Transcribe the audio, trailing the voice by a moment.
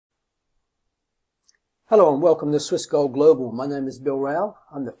Hello and welcome to Swiss Gold Global. My name is Bill Rao.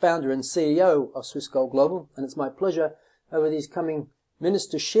 I'm the founder and CEO of Swiss Gold Global, and it's my pleasure over these coming minutes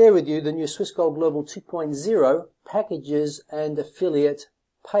to share with you the new Swiss Gold Global 2.0 packages and affiliate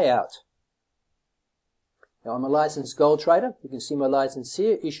payout. Now, I'm a licensed gold trader. You can see my license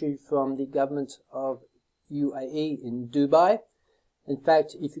here, issued from the government of UAE in Dubai. In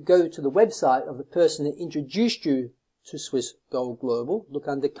fact, if you go to the website of the person that introduced you to Swiss Gold Global, look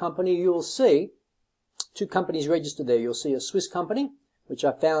under company, you will see two companies registered there. You'll see a Swiss company, which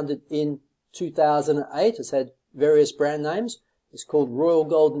I founded in 2008. It's had various brand names. It's called Royal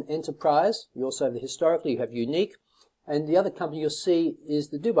Golden Enterprise. You also have the historically, you have Unique. And the other company you'll see is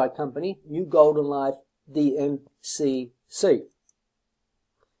the Dubai company, New Golden Life, DMCC.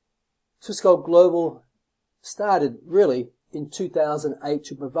 Swiss Gold Global started really in 2008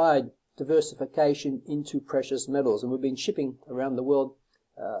 to provide diversification into precious metals. And we've been shipping around the world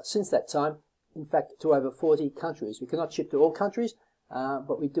since that time. In fact, to over 40 countries. We cannot ship to all countries,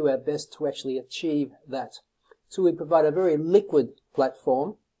 but we do our best to actually achieve that. So we provide a very liquid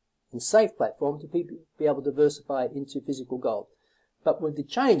platform and safe platform to be able to diversify into physical gold. But with the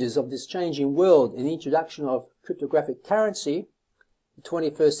changes of this changing world and the introduction of cryptographic currency, the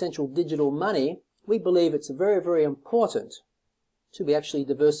 21st century digital money, we believe it's very, very important to be actually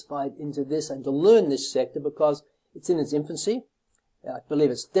diversified into this and to learn this sector because it's in its infancy. I believe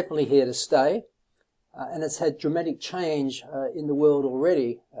it's definitely here to stay, and it's had dramatic change in the world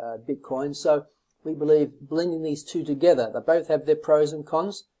already, Bitcoin. So we believe blending these two together, they both have their pros and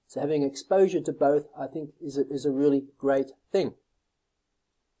cons, so having exposure to both, I think, is a really great thing.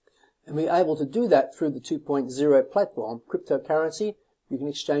 And we're able to do that through the 2.0 platform. Cryptocurrency, you can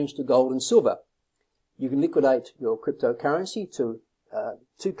exchange to gold and silver. You can liquidate your cryptocurrency to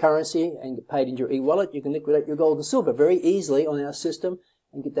currency and get paid into your e-wallet. You can liquidate your gold and silver very easily on our system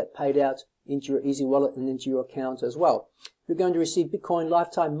and get that paid out into your easy wallet and into your account as well. You're going to receive Bitcoin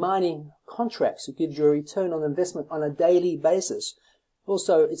lifetime mining contracts. It gives you a return on investment on a daily basis.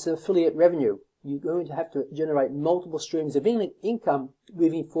 Also, it's an affiliate revenue. You're going to have to generate multiple streams of income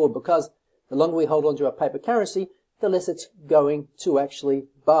moving forward because the longer we hold on to our paper currency, the less it's going to actually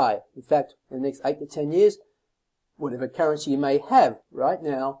buy. In fact, in the next 8 to 10 years, whatever currency you may have right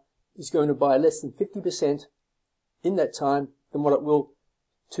now is going to buy less than 50% in that time than what it will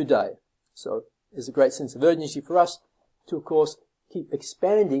today. So there's a great sense of urgency for us to, of course, keep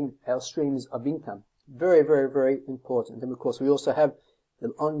expanding our streams of income. Very, very, very important. And of course, we also have the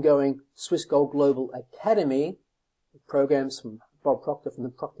ongoing Swiss Gold Global Academy programs from Bob Proctor from the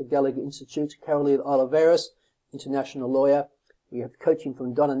Proctor Gallagher Institute, Carolina Oliveros, international lawyer. We have coaching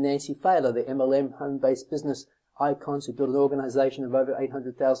from Don and Nancy Failer, the MLM home-based business icons who built an organization of over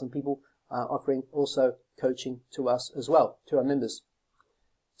 800,000 people, offering also coaching to us as well, to our members.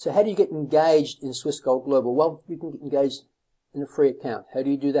 So how do you get engaged in Swiss Gold Global? Well, you can get engaged in a free account. How do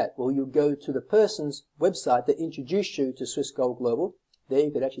you do that? Well, you go to the person's website that introduced you to Swiss Gold Global. There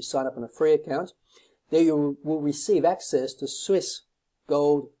you could actually sign up on a free account. There you will receive access to Swiss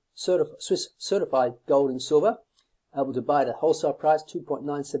certified gold and silver, able to buy at a wholesale price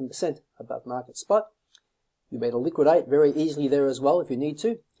 2.97% above market spot. You'll be able to liquidate very easily there as well if you need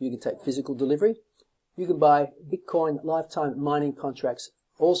to. You can take physical delivery. You can buy Bitcoin lifetime mining contracts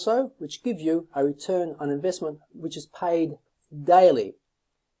also, which give you a return on investment which is paid daily.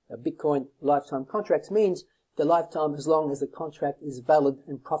 Now, Bitcoin lifetime contracts means the lifetime as long as the contract is valid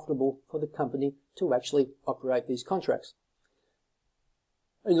and profitable for the company to actually operate these contracts.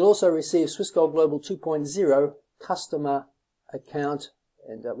 And you'll also receive Swiss Gold Global 2.0 customer account,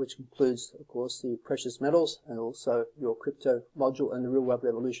 and which includes, of course, the precious metals and also your crypto module and the Real Wealth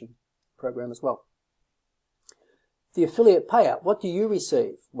Revolution program as well. The affiliate payout, what do you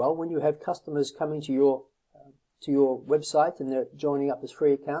receive? Well, when you have customers coming to your website and they're joining up as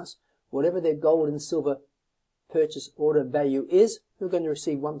free accounts, whatever their gold and silver purchase order value is, you're going to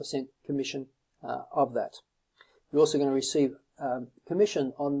receive 1% commission of that. You're also going to receive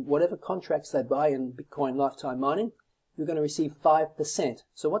commission on whatever contracts they buy in Bitcoin lifetime mining. You're going to receive 5%.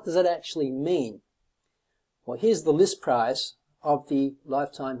 So what does that actually mean? Well, here's the list price of the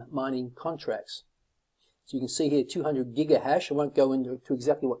lifetime mining contracts. So you can see here 200 gigahash. I won't go into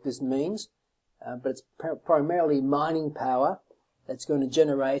exactly what this means, but it's primarily mining power that's going to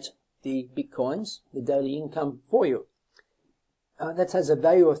generate the Bitcoins, the daily income for you. That has a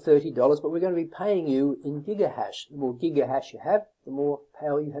value of $30, but we're going to be paying you in gigahash. The more gigahash you have, the more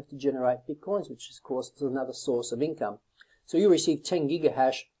power you have to generate Bitcoins, which of course is another source of income. So you receive 10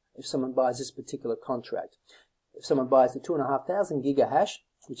 gigahash if someone buys this particular contract. If someone buys the 2,500 gigahash,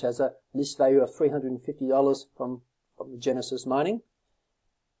 which has a list value of $350 from Genesis Mining,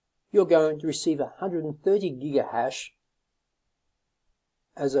 you're going to receive 130 gigahash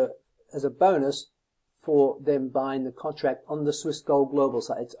as a bonus for them buying the contract on the Swiss Gold Global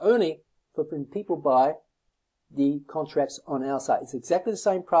site. It's only for when people buy the contracts on our site. It's exactly the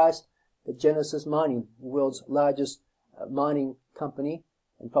same price that Genesis Mining, the world's largest mining company,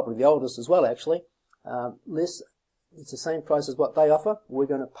 and probably the oldest as well actually, lists. It's the same price as what they offer. We're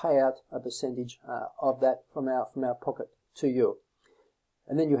going to pay out a percentage of that from our pocket to you.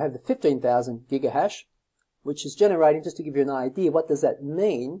 And then you have the 15,000 gigahash, which is generating, just to give you an idea, what does that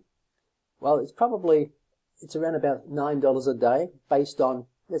mean? Well, it's around about $9 a day based on,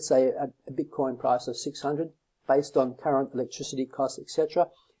 let's say, a Bitcoin price of 600, based on current electricity costs, etc.,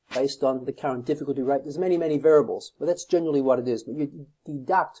 based on the current difficulty rate. There's many, many variables, but that's generally what it is. But you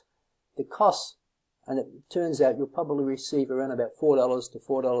deduct the costs, and it turns out you'll probably receive around about $4 to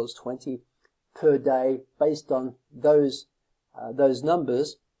 $4.20 per day based on those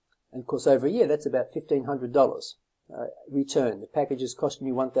numbers. And of course, over a year, that's about $1,500 return. The package is costing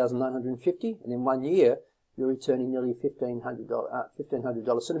you $1,950, and in 1 year, you're returning nearly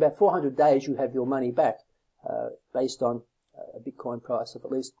 $1,500. So in about 400 days, you have your money back based on a Bitcoin price of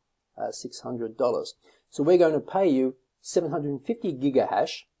at least $600. So we're going to pay you 750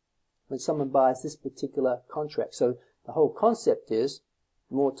 gigahash when someone buys this particular contract. So the whole concept is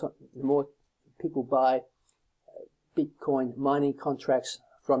the more people buy Bitcoin mining contracts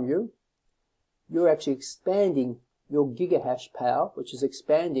from you, you're actually expanding your gigahash power, which is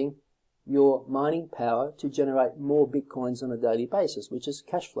expanding your mining power to generate more Bitcoins on a daily basis, which is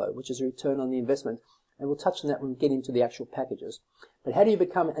cash flow, which is a return on the investment. And we'll touch on that when we get into the actual packages. But how do you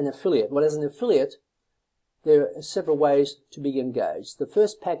become an affiliate? Well, as an affiliate, there are several ways to be engaged. The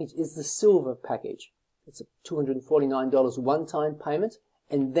first package is the silver package. It's a $249 one-time payment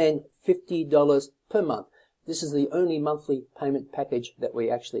and then $50 per month. This is the only monthly payment package that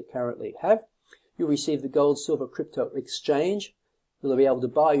we actually currently have. You'll receive the gold silver crypto exchange. You'll be able to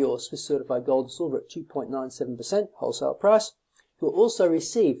buy your Swiss certified gold and silver at 2.97% wholesale price. You'll also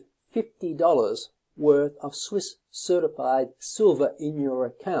receive $50 worth of Swiss certified silver in your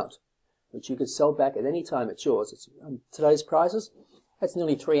account, which you could sell back at any time. It's yours. It's today's prices. That's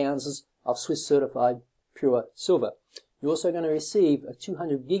nearly 3 ounces of Swiss certified pure silver. You're also going to receive a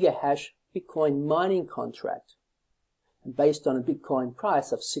 200 gigahash Bitcoin mining contract, and based on a Bitcoin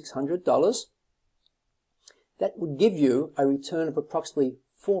price of $600, that would give you a return of approximately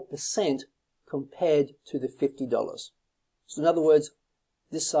 4% compared to the $50. So in other words,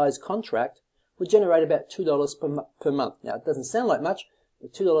 this size contract would generate about $2 per month. Now, it doesn't sound like much,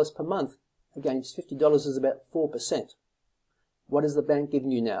 but $2 per month against $50 is about 4%. What is the bank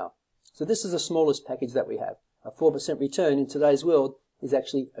giving you now? So this is the smallest package that we have. A 4% return in today's world is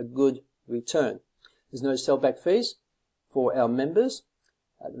actually a good return. There's no sellback fees for our members.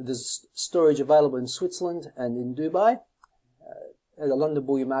 There's storage available in Switzerland and in Dubai. At a London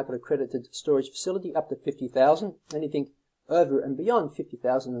Bullion Market accredited storage facility up to 50,000. Anything over and beyond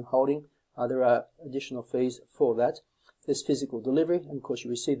 50,000 in holding, there are additional fees for that. There's physical delivery, and of course you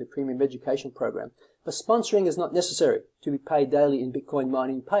receive the premium education program. But sponsoring is not necessary to be paid daily in Bitcoin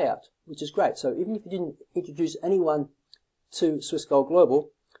mining payout, which is great. So even if you didn't introduce anyone to Swiss Gold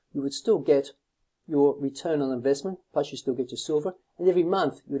Global, you would still get your return on investment, plus you still get your silver. And every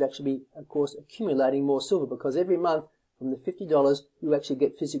month you would actually be, of course, accumulating more silver, because every month from the $50 you actually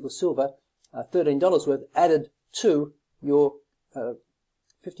get physical silver, $13 worth added to your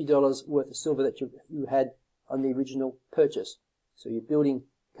 $50 worth of silver that you had on the original purchase. So you're building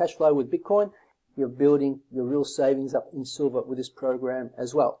cash flow with Bitcoin, you're building your real savings up in silver with this program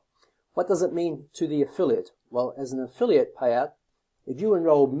as well. What does it mean to the affiliate? Well, as an affiliate payout, if you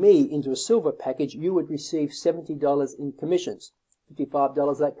enrolled me into a silver package, you would receive $70 in commissions.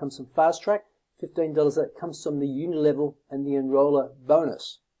 $55 that comes from Fast Track, $15 that comes from the Unilevel and the Enroller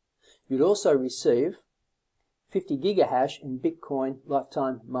bonus. You'd also receive 50 gigahash in Bitcoin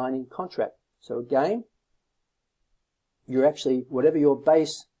lifetime mining contract. So again, you're actually, whatever your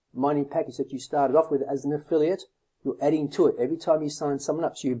base mining package that you started off with as an affiliate, you're adding to it every time you sign someone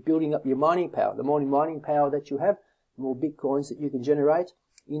up. So you're building up your mining power. The more mining power that you have, the more Bitcoins that you can generate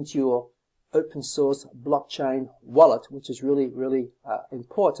into your open source blockchain wallet, which is really, really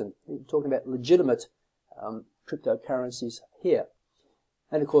important. We're talking about legitimate cryptocurrencies here.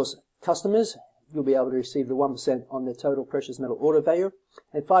 And of course, customers, you'll be able to receive the 1% on the total precious metal order value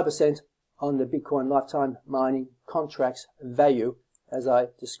and 5% on the Bitcoin lifetime mining contracts value, as I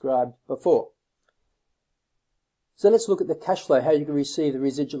described before. So let's look at the cash flow, how you can receive the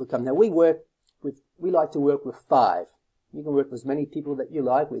residual income. Now we like to work with 5. You can work with as many people that you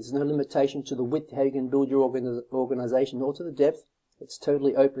like. There's no limitation to the width, how you can build your organization, or to the depth. It's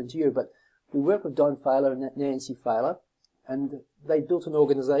totally open to you. But we work with Don Fowler and Nancy Fowler, and they built an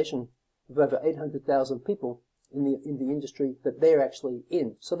organization of over 800,000 people in the industry that they're actually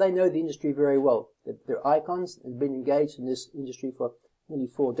in. So they know the industry very well. They're icons and have been engaged in this industry for nearly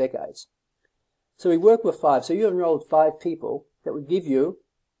 4 decades. So we work with 5. So you enrolled 5 people. That would give you,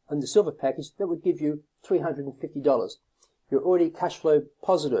 on the silver package, that would give you $350. You're already cash flow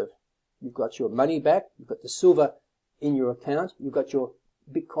positive. You've got your money back. You've got the silver in your account. You've got your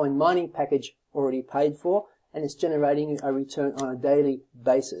Bitcoin mining package already paid for, and it's generating a return on a daily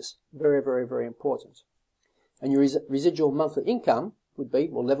basis. Very, very, very important. And your residual monthly income would be,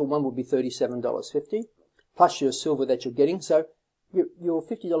 well, level 1 would be $37.50, plus your silver that you're getting. So your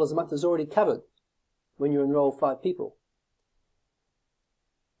 $50 a month is already covered when you enroll 5 people.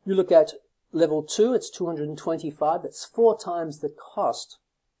 You look at level 2, it's $225. That's 4 times the cost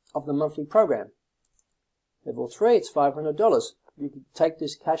of the monthly program. Level 3, it's $500. You could take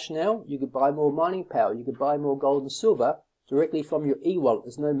this cash now, you could buy more mining power, you could buy more gold and silver directly from your e-wallet.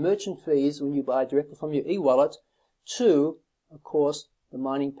 There's no merchant fees when you buy directly from your e-wallet to, of course, the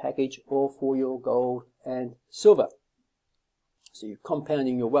mining package or for your gold and silver. So you're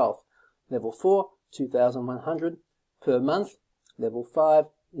compounding your wealth. Level 4, $2,100 per month. Level 5,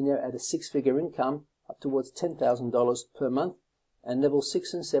 you're now at a 6-figure income up towards $10,000 per month. And level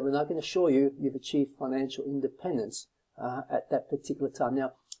 6 and 7, I can assure you, you've achieved financial independence at that particular time.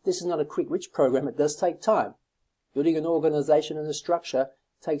 Now, this is not a quick rich program. It does take time. Building an organization and a structure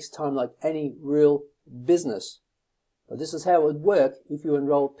takes time like any real business. But this is how it would work if you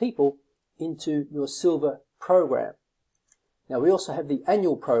enroll people into your silver program. Now, we also have the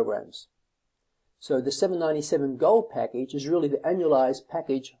annual programs. So the $797 gold package is really the annualized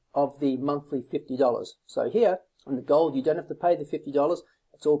package of the monthly $50. So here, on the gold, you don't have to pay the $50.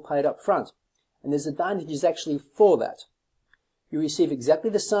 It's all paid up front. And there's advantages actually for that. You receive exactly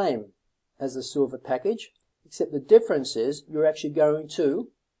the same as the silver package, except the difference is you're actually going to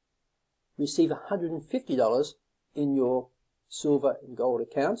receive $150 in your silver and gold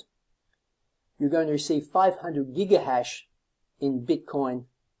account. You're going to receive 500 gigahash in Bitcoin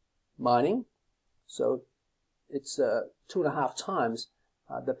mining. So it's 2.5 times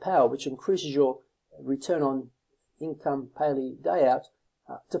the power, which increases your return on income daily day out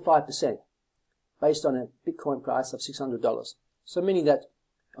to 5%, based on a Bitcoin price of $600. So meaning that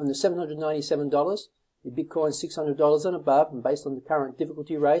on the $797, your Bitcoin $600 and above, and based on the current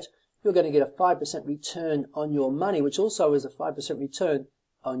difficulty rate, you're going to get a 5% return on your money, which also is a 5% return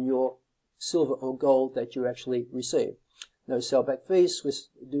on your silver or gold that you actually receive. No sellback fees, Swiss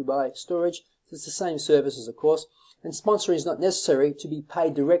Dubai storage. It's the same services, of course. And sponsoring is not necessary to be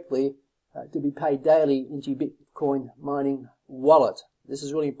paid directly, to be paid daily into your Bitcoin mining wallet. This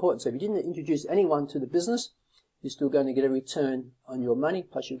is really important. So if you didn't introduce anyone to the business, you're still going to get a return on your money,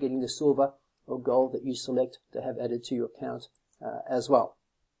 plus you're getting the silver or gold that you select to have added to your account as well.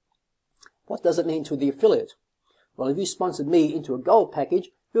 What does it mean to the affiliate? Well, if you sponsored me into a gold package,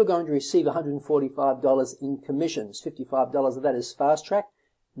 you're going to receive $145 in commissions. $55 of that is fast track,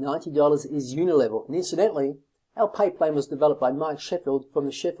 $90 is unilevel. And incidentally, our pay plan was developed by Mike Sheffield from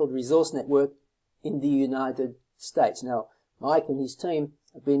the Sheffield Resource Network in the United States. Now, Mike and his team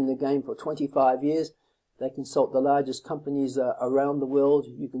have been in the game for 25 years. They consult the largest companies around the world.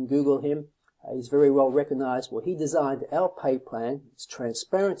 You can Google him. He's very well recognized. Well, he designed our pay plan. It's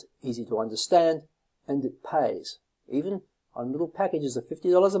transparent, easy to understand, and it pays. Even on little packages of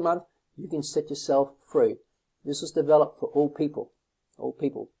 $50 a month, you can set yourself free. This was developed for all people,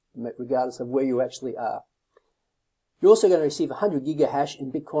 regardless of where you actually are. You're also going to receive 100 gigahash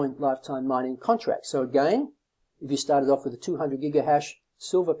in Bitcoin lifetime mining contracts. So again, if you started off with a 200 gigahash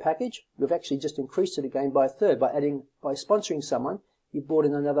silver package, you've actually just increased it again by a third. By sponsoring someone, you brought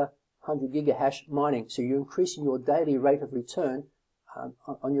in another 100 gigahash mining. So you're increasing your daily rate of return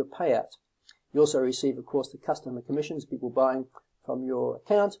on your payout. You also receive, of course, the customer commissions, people buying from your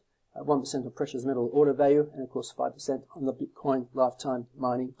account, 1% of precious metal order value, and of course 5% on the Bitcoin lifetime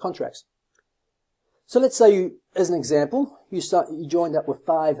mining contracts. So let's say you, as an example, you joined up with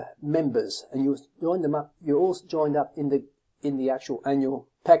 5 members, and you're all joined up in the actual annual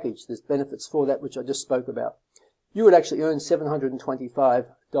package. There's benefits for that, which I just spoke about. You would actually earn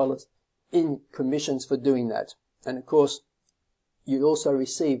 $725 in commissions for doing that. And of course, you also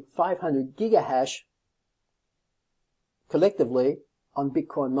receive 500 gigahash collectively on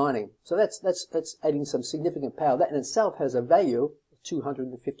Bitcoin mining. So that's adding some significant power. That in itself has a value of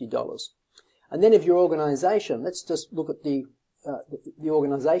 $250. And then if your organization, let's just look at the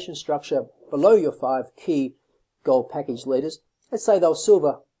organization structure below your 5 key gold package leaders. Let's say those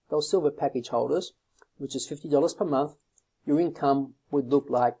silver package holders, which is $50 per month. your income would look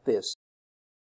like this.